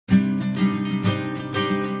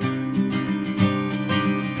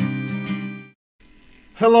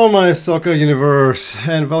Hello my soccer universe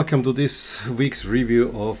and welcome to this week's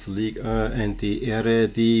review of Ligue 1 and the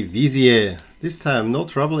Eredivisie. This time no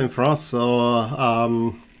trouble in France,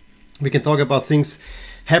 so we can talk about things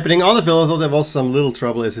happening on the field, although there was some little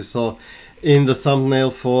trouble as you saw in the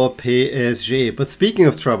thumbnail for PSG. But speaking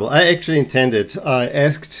of trouble, I actually intended, I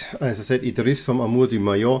asked, as I said, Etienne from Amour du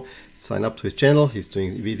Maillot, sign up to his channel. He's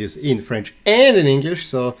doing videos in French and in English,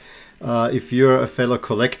 so if you're a fellow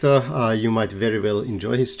collector, you might very well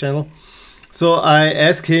enjoy his channel. So I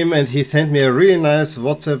asked him and he sent me a really nice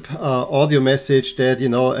WhatsApp audio message that, you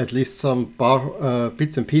know, at least some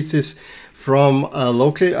bits and pieces from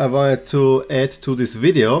locally I wanted to add to this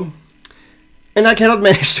video. And I cannot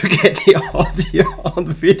manage to get the audio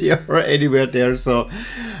on video or anywhere there. So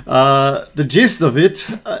the gist of it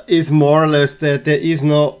is more or less that there is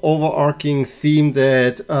no overarching theme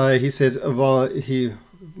that he says, well, he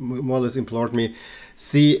more or less implored me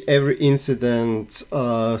see every incident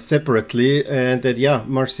separately, and that yeah,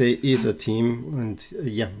 Marseille is a team, and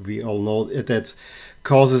yeah, we all know that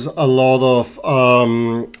causes a lot of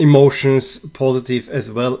emotions, positive as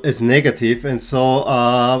well as negative. And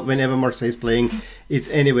so whenever Marseille is playing, it's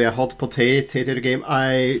anyway a hot potato game.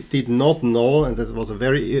 I did not know, and that was a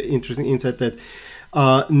very interesting insight, that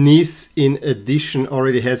Nice in addition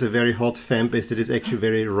already has a very hot fan base that is actually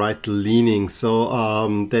very right-leaning, so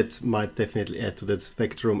that might definitely add to that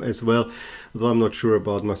spectrum as well, although I'm not sure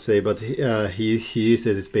about Marseille. But he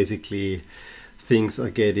says it's basically things are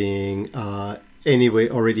getting anyway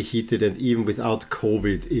already heated, and even without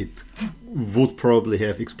COVID it would probably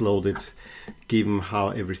have exploded given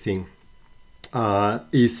how everything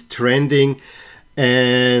is trending.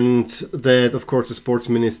 And that, of course, the sports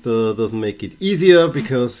minister doesn't make it easier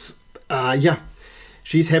because, yeah,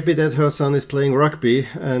 she's happy that her son is playing rugby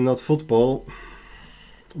and not football,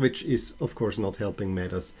 which is, of course, not helping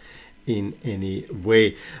matters in any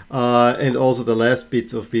way. And also the last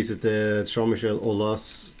bit of pieces that Jean-Michel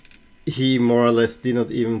Aulas, he more or less did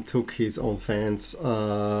not even took his own fans,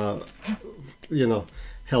 you know,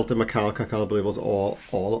 held them accountable. It was all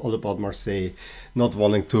about Marseille not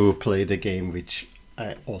wanting to play the game, which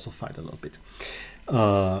I also find a little bit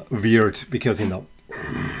weird, because, you know,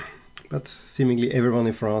 but seemingly everyone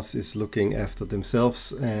in France is looking after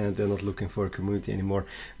themselves and they're not looking for a community anymore,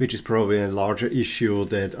 which is probably a larger issue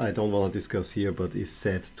that I don't want to discuss here, but is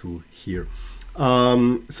sad to hear.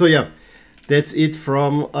 So yeah, that's it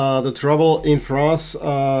from the trouble in France.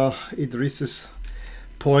 Idris's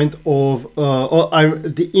point of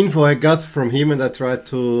the info I got from him, and I tried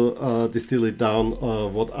to distill it down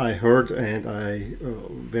what I heard, and I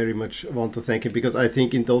very much want to thank him, because I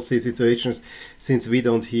think in those situations, since we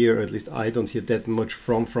don't hear, at least I don't hear that much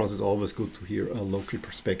from France, it's always good to hear a local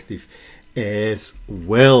perspective as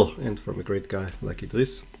well, and from a great guy like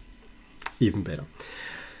Idris, even better.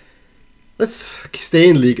 Let's stay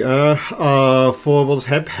in League for what's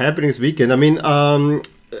happening this weekend. I mean,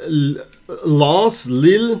 Lens,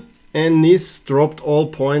 Lille and Nice dropped all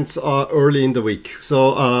points early in the week.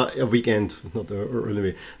 So a weekend, not early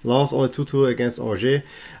week. Lens only 2-2 against Angers.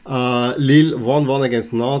 Lille 1-1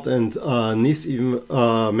 against Nantes, and Nice even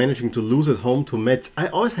managing to lose at home to Metz. I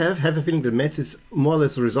always have a feeling that Metz is more or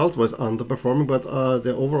less result-wise underperforming, but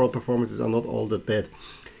the overall performances are not all that bad.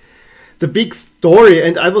 The big story,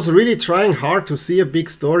 and I was really trying hard to see a big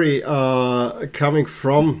story coming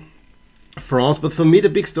from France, but for me the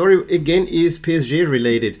big story again is PSG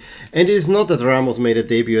related, and it is not that Ramos made a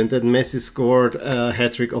debut and that Messi scored a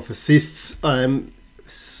hat-trick of assists.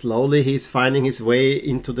 Slowly he's finding his way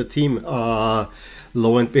into the team,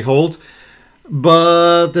 lo and behold,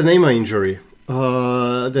 but the Neymar injury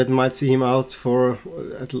that might see him out for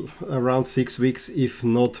around 6 weeks, if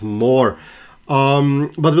not more.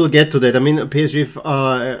 But we'll get to that. I mean, PSG,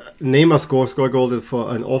 Neymar scored a goal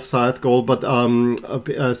for an offside goal, but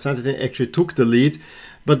Saint-Etienne actually took the lead.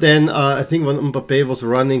 But then I think when Mbappé was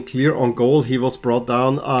running clear on goal, he was brought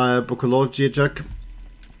down. Bokolo.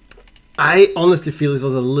 I honestly feel this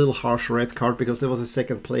was a little harsh red card, because there was a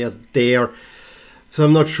second player there. So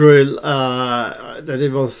I'm not sure that there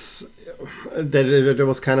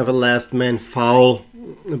was kind of a last man foul,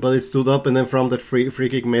 but it stood up, and then from that free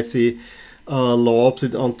kick, Messi lobs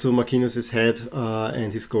it onto Marquinhos' head,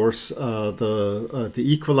 and he scores the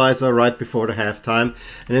equalizer right before the halftime.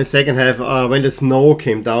 And in the second half, when the snow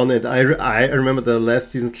came down, and I remember the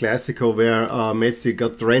last season Classico where Messi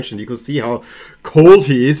got drenched, and you could see how cold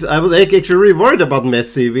he is. I was actually really worried about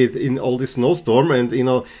Messi in all this snowstorm, and, you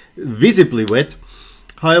know, visibly wet.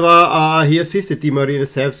 However, he assisted Di Maria in the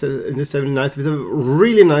 79th with a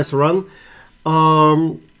really nice run.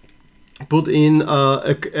 put in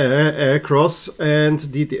a cross, and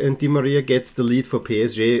Di Maria gets the lead for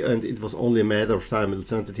PSG, and it was only a matter of time.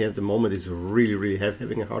 Saint Etienne at the moment is really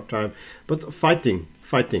having a hard time, but fighting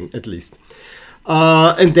at least.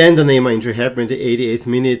 And then the Neymar injury happened in the 88th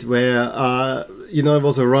minute, where it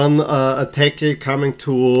was a run, a tackle coming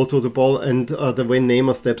to the ball, and the way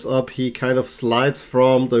Neymar steps up, he kind of slides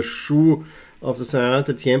from the shoe of the Saint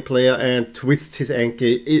Etienne player and twists his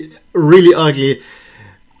ankle. Really ugly.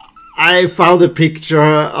 I found a picture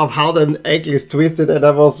of how the ankle is twisted, and I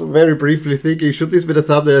was very briefly thinking, should this be the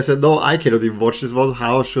thumbnail? I said, no, I cannot even watch this one.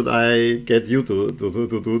 How should I get you to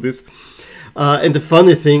do this? And the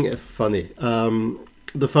funny thing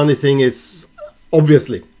is,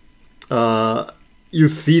 obviously, you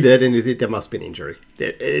see that and you think there must be an injury.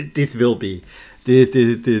 This will be. This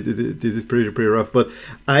is pretty rough. But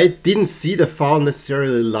I didn't see the foul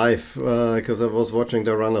necessarily live because I was watching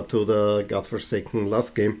the run up to the godforsaken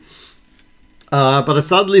last game. But I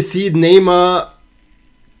suddenly see Neymar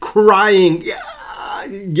crying. Yeah,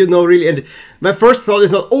 really. And my first thought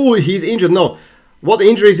is not, oh, he's injured. No. What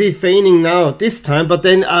injury is he feigning now this time? But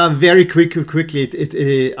then very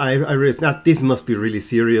quickly, I realized, this must be really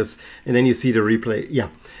serious. And then you see the replay. Yeah.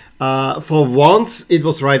 For once, it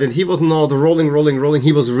was right. And he was not rolling.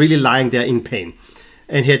 He was really lying there in pain.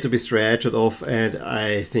 And he had to be stretched off. And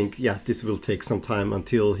I think, this will take some time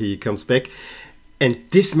until he comes back. And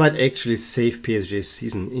this might actually save PSG's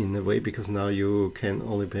season in a way, because now you can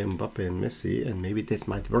only play Mbappe and Messi, and maybe that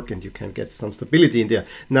might work and you can get some stability in there.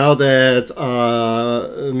 Now that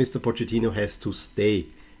Mr. Pochettino has to stay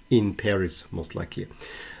in Paris, most likely.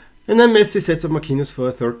 And then Messi sets up Marquinhos for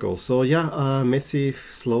a third goal. So Messi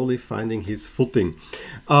slowly finding his footing.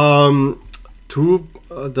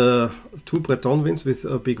 The two Breton wins with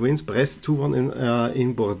big wins. Brest 2-1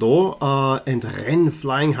 in Bordeaux, and Rennes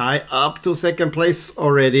flying high up to second place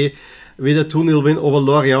already with a 2-0 win over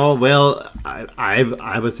Lorient. Well,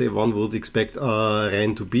 I would say one would expect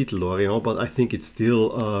Rennes to beat Lorient, but I think it's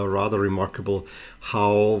still rather remarkable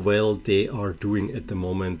how well they are doing at the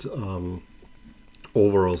moment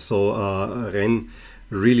overall. So Rennes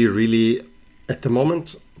really at the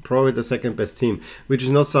moment probably the second best team, which is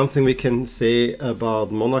not something we can say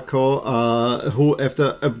about Monaco, who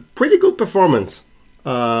after a pretty good performance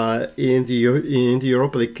in the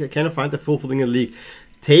Europa League kind of find the full footing in the league,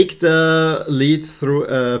 take the lead through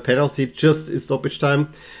a penalty just in stoppage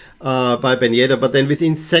time by Ben Yedder, but then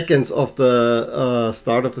within seconds of the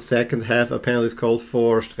start of the second half, a penalty is called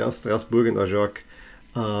for Strasbourg, and Ajax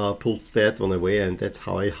pulls that one away, and that's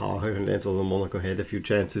how also Monaco had a few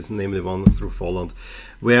chances, namely one through Folland,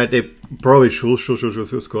 where they probably should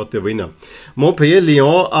scored the winner.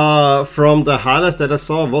 Montpellier-Lyon, from the highlights that I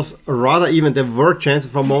saw, was rather even. There were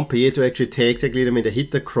chances for Montpellier to actually take the lead. I mean, they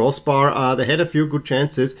hit the crossbar, they had a few good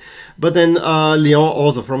chances, but then Lyon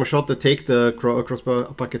also, from a shot they take the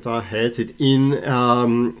crossbar, Paquetá heads it in.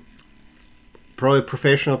 Probably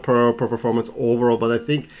professional performance overall, but I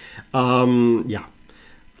think,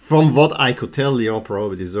 from what I could tell, Lyon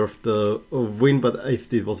probably deserved the win, but if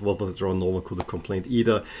this was what was a draw, no one could have complained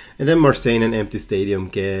either. And then Marseille in an empty stadium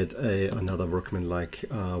get another workman-like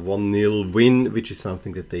 1-0 win, which is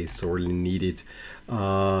something that they sorely needed.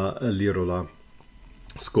 Lirola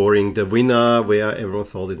scoring the winner, where everyone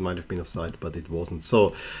thought it might have been offside, but it wasn't.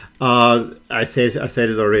 So I said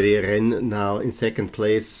it already. Rennes now in second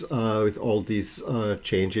place with all these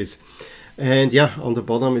changes. And on the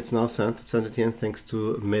bottom it's now Saint Etienne, thanks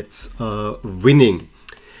to Metz winning.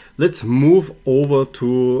 Let's move over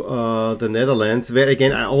to the Netherlands, where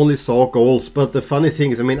again I only saw goals. But the funny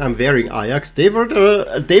thing is, I mean, I'm wearing Ajax. They were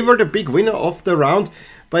the big winner of the round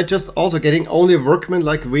by just also getting only a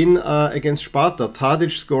workman-like win against Sparta.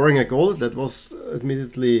 Tadic scoring a goal that was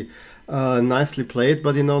admittedly nicely played,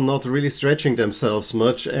 but not really stretching themselves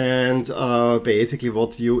much, and basically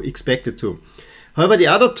what you expected to. However, the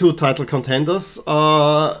other two title contenders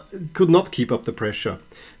could not keep up the pressure.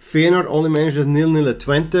 Feyenoord only managed 0-0 at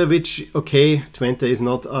Twente, which, okay, Twente is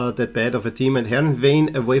not that bad of a team, and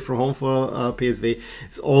Heerenveen away from home for PSV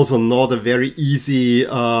is also not a very easy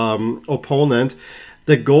opponent.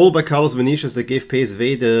 The goal by Carlos Vinicius that gave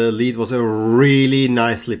PSV the lead was a really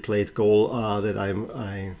nicely played goal that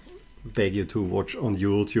I beg you to watch on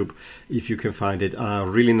YouTube if you can find it.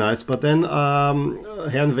 Really nice. But then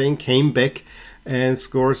Heerenveen came back and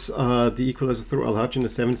scores the equalizer through Al-Hajj in the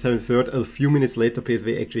 73rd. A few minutes later,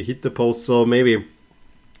 PSV actually hit the post, so maybe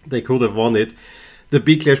they could have won it. The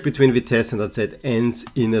big clash between Vitesse and AZ ends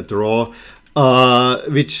in a draw,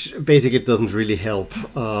 which basically doesn't really help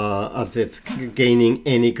AZ gaining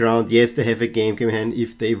any ground. Yes, they have a game in hand.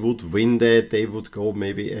 If they would win that, they would go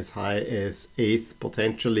maybe as high as 8th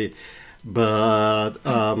potentially. but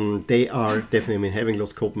they are definitely, I mean, having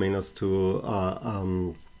lost Koopmeiners to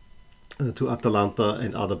Atalanta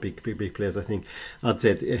and other big players, I think AZ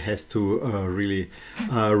has to really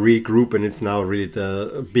regroup, and it's now really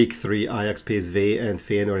the big three: Ajax, PSV, and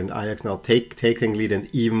Feyenoord. And Ajax now taking lead and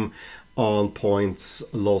even on points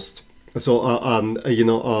lost. So you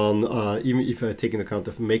know, on even if I take into account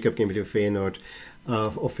the makeup game between Feyenoord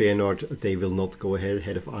they will not go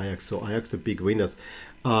ahead of Ajax. So Ajax the big winners.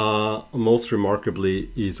 Most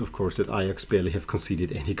remarkably is, of course, that Ajax barely have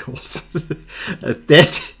conceded any goals.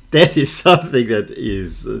 That is something that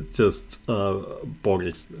is just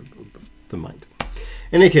boggles the mind.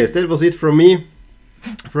 In any case, that was it from me,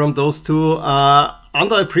 from those two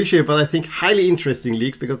underappreciated, but I think highly interesting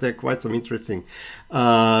leagues, because there are quite some interesting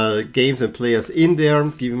games and players in there.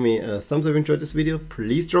 Give me a thumbs up if you enjoyed this video.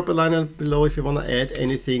 Please drop a line below if you want to add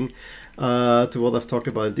anything to what I've talked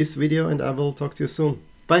about in this video, and I will talk to you soon.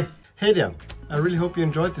 Bye. Hey there, I really hope you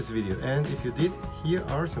enjoyed this video, and if you did, here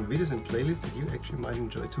are some videos and playlists that you actually might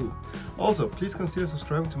enjoy too. Also, please consider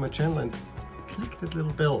subscribing to my channel and click that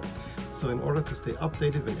little bell, so in order to stay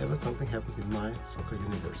updated whenever something happens in my soccer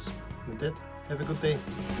universe. With that, have a good day.